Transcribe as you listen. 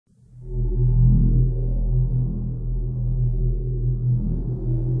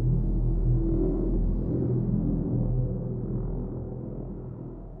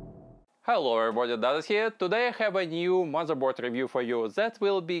Hello everybody, Dada here. Today I have a new motherboard review for you. That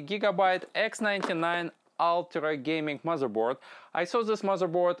will be Gigabyte X99-ULTRA-GAMING motherboard. I saw this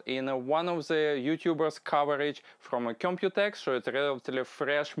motherboard in one of the YouTubers' coverage from a Computex, so it's a relatively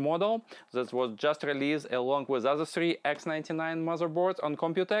fresh model that was just released along with other three X99 motherboards on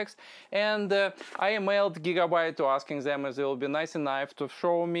Computex. And I emailed Gigabyte to asking them if they will be nice enough to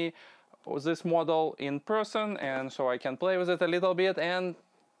show me this model in person, and so I can play with it a little bit, and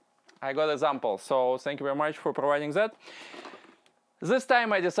I got examples, so thank you very much for providing that. This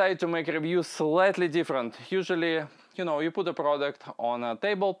time I decided to make a review slightly different. Usually, you know, you put a product on a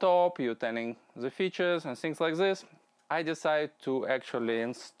tabletop, you're telling the features and things like this. I decided to actually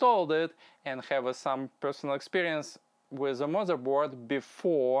install it and have some personal experience with the motherboard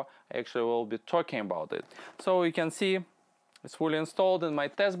before I actually will be talking about it. So you can see it's fully installed in my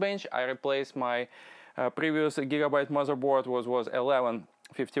test bench. I replaced my previous Gigabyte motherboard, was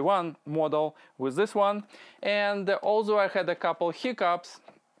 1151 model, with this one. And although I had a couple hiccups,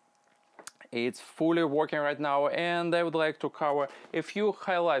 it's fully working right now, and I would like to cover a few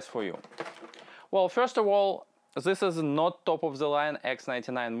highlights for you. Well, first of all, this is not top-of-the-line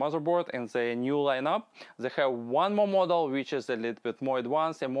X99 motherboard in the new lineup. They have one more model which is a little bit more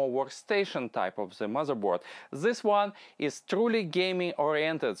advanced, a more workstation type of the motherboard. This one is truly gaming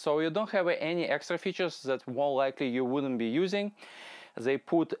oriented, so you don't have any extra features that more likely you wouldn't be using. They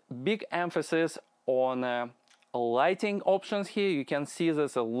put big emphasis on lighting options here. You can see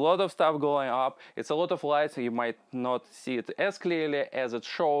there's a lot of stuff going up. It's a lot of light, so you might not see it as clearly as it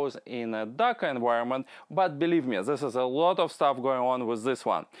shows in a darker environment, but believe me, this is a lot of stuff going on with this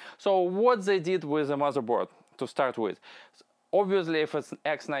one. So what they did with the motherboard to start with, obviously if it's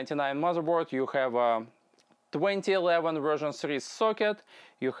X99 motherboard, you have a 2011 version 3 socket,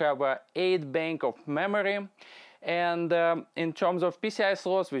 you have a 8 bank of memory. And in terms of PCI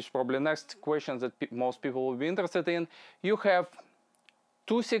slots, which is probably next question that most people will be interested in, you have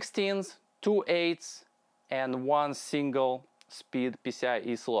 2 16s, 2 8s, and one single speed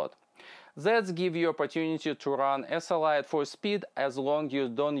PCIe slot. That gives you opportunity to run SLI at 4 speed as long as you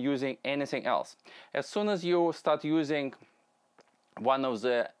don't using anything else. As soon as you start using one of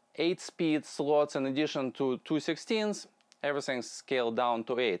the 8-speed slots in addition to 2 16s, everything's scaled down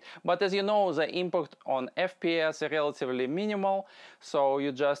to 8. But as you know, the impact on FPS is relatively minimal, so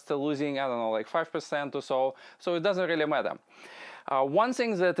you're just losing, I don't know, like 5% or so, so it doesn't really matter. One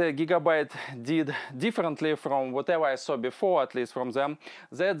thing that Gigabyte did differently from whatever I saw before, at least from them,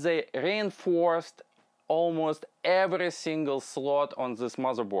 that they reinforced almost every single slot on this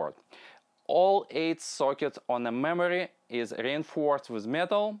motherboard. All 8 sockets on the memory is reinforced with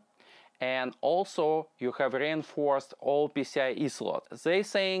metal. And also you have reinforced all PCIe slots. They're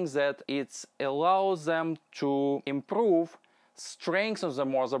saying that it allows them to improve strength of the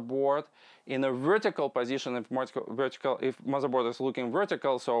motherboard in a vertical position. If motherboard is looking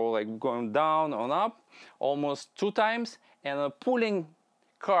vertical, so like going down and up, almost 2 times, and pulling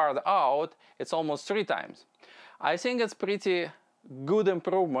card out, it's almost 3 times. I think it's pretty good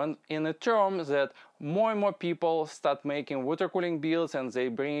improvement in the terms that more and more people start making water cooling builds and they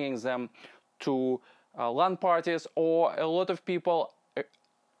bringing them to LAN parties, or a lot of people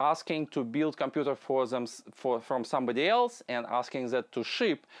asking to build computer for them from somebody else and asking that to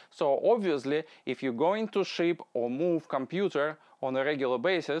ship. So obviously if you're going to ship or move computer on a regular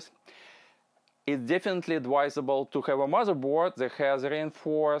basis, it's definitely advisable to have a motherboard that has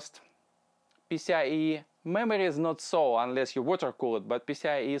reinforced PCIe. Memory is not so, unless you water cool it, but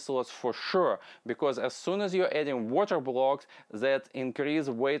PCIe slots for sure, because as soon as you're adding water blocks, that increase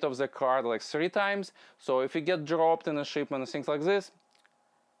weight of the card like 3 times. So if you get dropped in a shipment and things like this,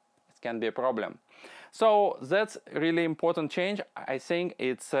 it can be a problem. So that's really important change. I think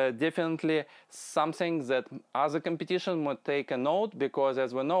it's definitely something that other competition would take a note, because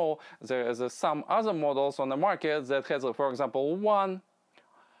as we know, there is some other models on the market that has, for example, 1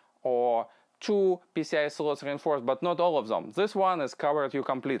 or 2 PCI slots reinforced, but not all of them. This one is covered you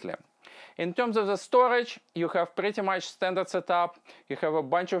completely. In terms of the storage, you have pretty much standard setup. You have a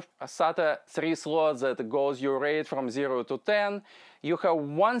bunch of SATA 3 slots that goes your rate from 0 to 10. You have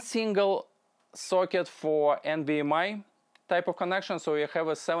one single socket for NVMe type of connection, so you have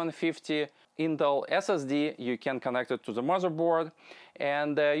a 750 Intel SSD, you can connect it to the motherboard,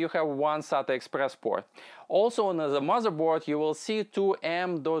 and you have one SATA Express port. Also on the motherboard you will see 2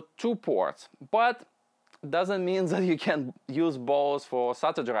 M.2 ports, but doesn't mean that you can use both for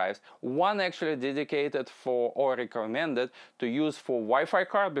SATA drives. One actually dedicated for, or recommended to use for Wi-Fi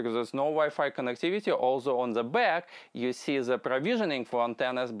card, because there's no Wi-Fi connectivity. Also on the back you see the provisioning for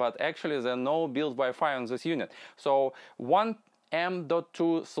antennas, but actually there's no built Wi-Fi on this unit. So one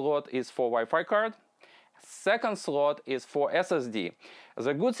M.2 slot is for Wi-Fi card. Second slot is for SSD.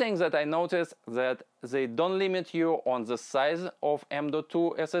 The good thing that I noticed that they don't limit you on the size of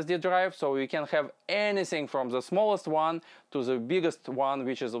M.2 SSD drive, so you can have anything from the smallest one to the biggest one,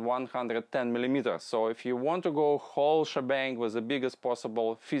 which is 110 millimeters. So if you want to go whole shebang with the biggest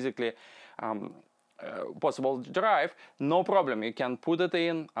possible physically possible drive, no problem, you can put it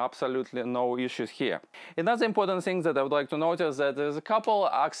in, absolutely no issues here. Another important thing that I would like to notice that there's a couple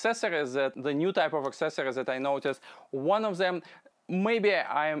accessories, that the new type of accessories that I noticed. One of them, maybe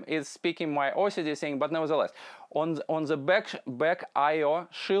is speaking my OCD thing, but nevertheless, on the back I/O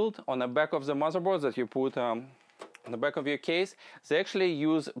shield on the back of the motherboard that you put on the back of your case, they actually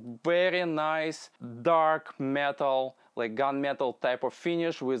use very nice dark metal, like gunmetal type of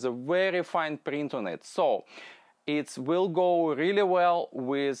finish with a very fine print on it. So it will go really well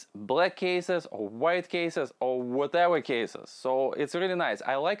with black cases or white cases or whatever cases. So it's really nice.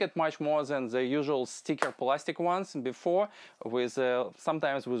 I like it much more than the usual sticker plastic ones before, with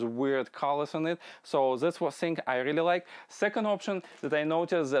sometimes with weird colors on it. So that's one thing I really like. Second option that I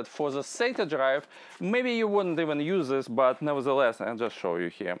noticed, that for the SATA drive, maybe you wouldn't even use this, but nevertheless, I'll just show you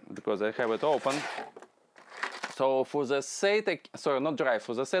here because I have it open. So for the SATA, sorry, not drive,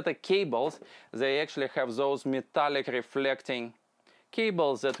 for the SATA cables, they actually have those metallic reflecting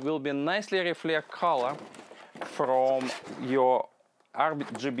cables that will be nicely reflect color from your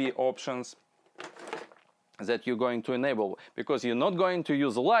RGB options that you're going to enable. Because you're not going to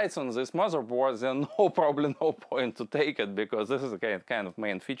use lights on this motherboard, then no problem, no point to take it, because this is a kind of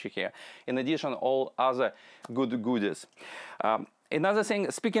main feature here. In addition, all other goodies. Another thing,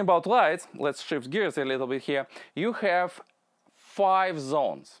 speaking about lights, let's shift gears a little bit here. You have 5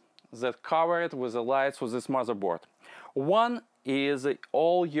 zones that cover it with the lights for this motherboard. One is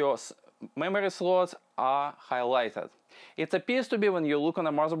all your memory slots are highlighted. It appears to be, when you look on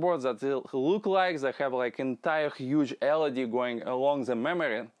a motherboard, that they look like they have like entire huge LED going along the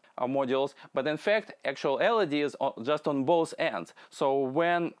memory modules, but in fact actual LED is just on both ends. So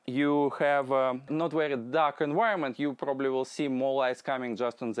when you have a not very dark environment, you probably will see more lights coming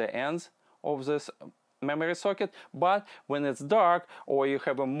just on the ends of this memory socket. But when it's dark, or you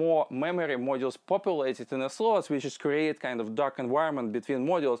have a more memory modules populated in the slots, which is create kind of dark environment between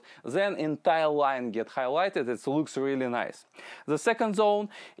modules, then entire line get highlighted. It looks really nice. The second zone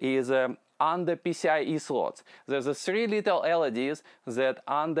is under PCIe slots. There's 3 little LEDs that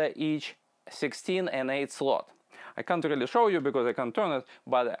under each 16 and 8 slot. I can't really show you because I can't turn it,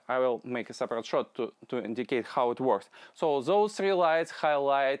 but I will make a separate shot to indicate how it works. So those 3 lights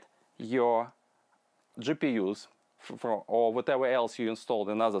highlight your GPUs or whatever else you installed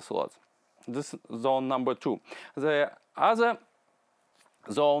in other slots. This is zone number 2. The other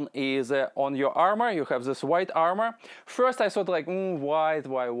zone is on your armor. You have this white armor. First I thought like, white,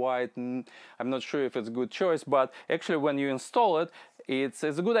 why white? I'm not sure if it's a good choice, but actually when you install it, it's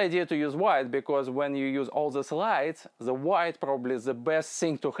a good idea to use white, because when you use all these lights, the white probably is the best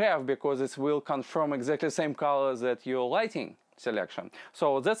thing to have, because it will confirm exactly the same colors that your lighting selection.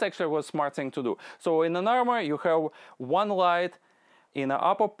 So that's actually was smart thing to do. So in an armor you have 1 light in the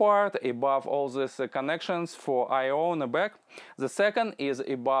upper part above all these connections for I/O in the back. The second is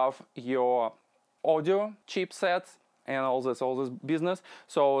above your audio chipsets and all this business.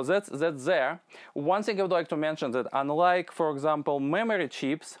 So that's there. One thing I would like to mention, that unlike, for example, memory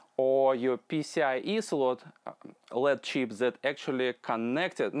chips or your PCIe slot LED chips that actually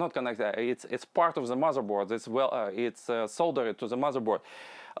connected, not connected, it's part of the motherboard. It's soldered to the motherboard.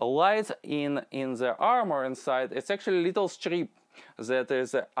 Lights in the armor inside, it's actually a little strip that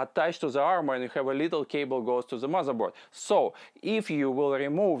is attached to the armor, and you have a little cable goes to the motherboard. So if you will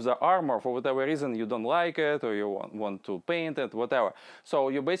remove the armor for whatever reason, you don't like it, or you want to paint it, whatever, so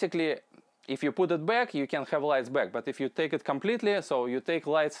you basically, if you put it back, you can have lights back. But if you take it completely, so you take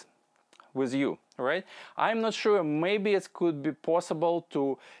lights with you, right? I'm not sure, maybe it could be possible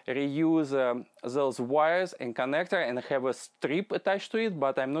to reuse those wires and connector and have a strip attached to it,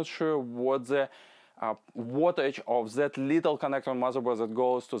 but I'm not sure what the wattage of that little connector motherboard that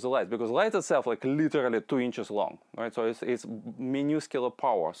goes to the light, because light itself like literally 2 inches long, right? So it's minuscule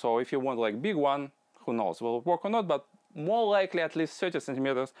power. So if you want like big one, who knows, will it work or not, but more likely at least 30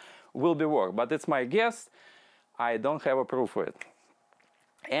 centimeters will be work. But it's my guess, I don't have a proof for it.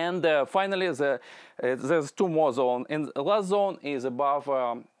 And finally, there's 2 more zones, and the last zone is above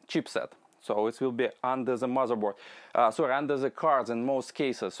chipset. So it will be under the motherboard, under the cards in most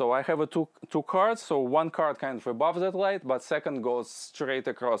cases. So I have two cards, so 1 card kind of above that light, but second goes straight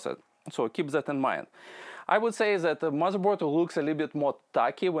across it. So keep that in mind. I would say that the motherboard looks a little bit more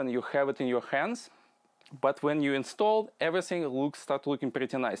tacky when you have it in your hands. but when you install, everything start looking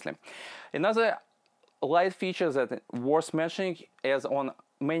pretty nicely. Another light feature that worth mentioning, as on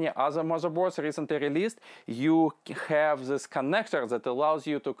many other motherboards recently released, you have this connector that allows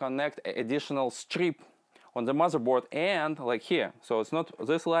you to connect additional strip on the motherboard, and like here. So it's not,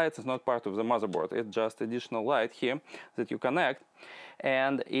 this light is not part of the motherboard, it's just additional light here that you connect,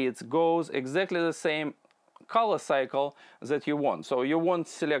 and it goes exactly the same color cycle that you want. So you won't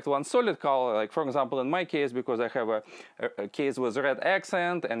select one solid color, like for example in my case, because I have a case with red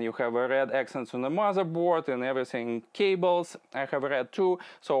accent, and you have a red accents on the motherboard and everything cables, I have red too.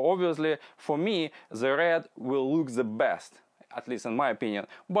 So obviously for me the red will look the best, at least in my opinion.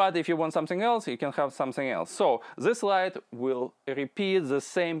 But if you want something else, you can have something else. So this light will repeat the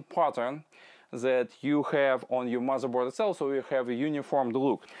same pattern that you have on your motherboard itself, so you have a uniform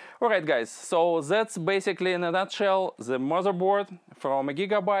look. Alright guys, so that's basically in a nutshell the motherboard from a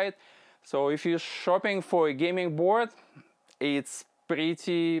Gigabyte. So if you're shopping for a gaming board, it's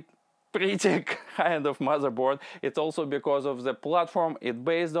pretty kind of motherboard. It's also because of the platform it's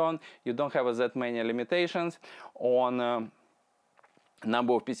based on. You don't have that many limitations on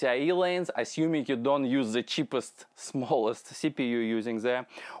number of PCIe lanes, assuming you don't use the cheapest, smallest CPU using there.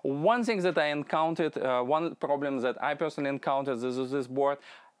 One thing that I encountered, one problem that I personally encountered with this board,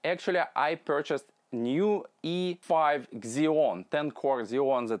 actually I purchased new E5 Xeon, 10-core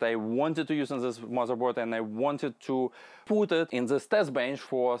Xeon that I wanted to use on this motherboard, and I wanted to put it in this test bench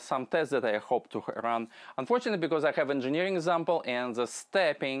for some tests that I hope to run. Unfortunately, because I have engineering example and the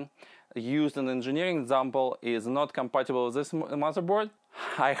stepping used in the engineering example is not compatible with this motherboard,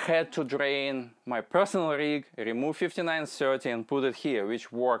 I had to drain my personal rig, remove 5930 and put it here,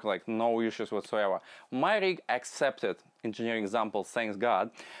 which worked like no issues whatsoever. My rig accepted engineering example, thanks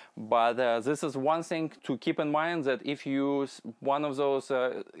God, but this is one thing to keep in mind, that if you use one of those,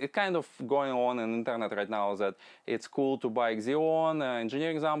 it's kind of going on in the internet right now that it's cool to buy Xeon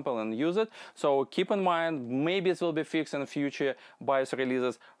engineering example and use it. So keep in mind, maybe it will be fixed in future BIOS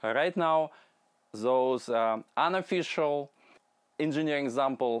releases. Right now, those unofficial engineering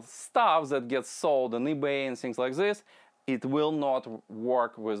example stuff that gets sold on eBay and things like this, it will not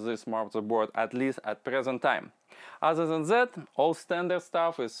work with this motherboard, at least at present time. Other than that, all standard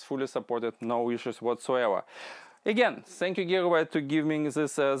stuff is fully supported, no issues whatsoever. Again, thank you Gigabyte to give me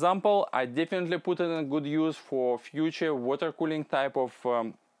this example. I definitely put it in good use for future water cooling type of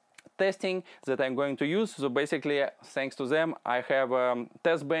testing that I'm going to use. So basically, thanks to them, I have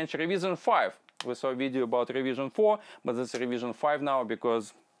test bench revision 5. We saw a video about revision 4, but this is revision 5 now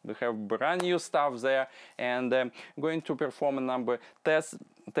because we have brand new stuff there, and I'm going to perform a number tests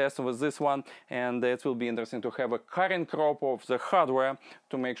with this one, and it will be interesting to have a current crop of the hardware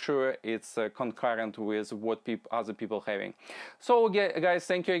to make sure it's concurrent with what other people having. So guys,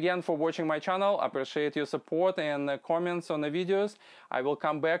 thank you again for watching my channel. Appreciate your support and comments on the videos. I will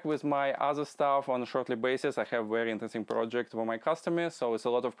come back with my other stuff on a shortly basis. I have very interesting project for my customers, so it's a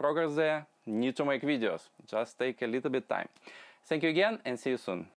lot of progress there. Need to make videos, just take a little bit time. Thank you again and see you soon.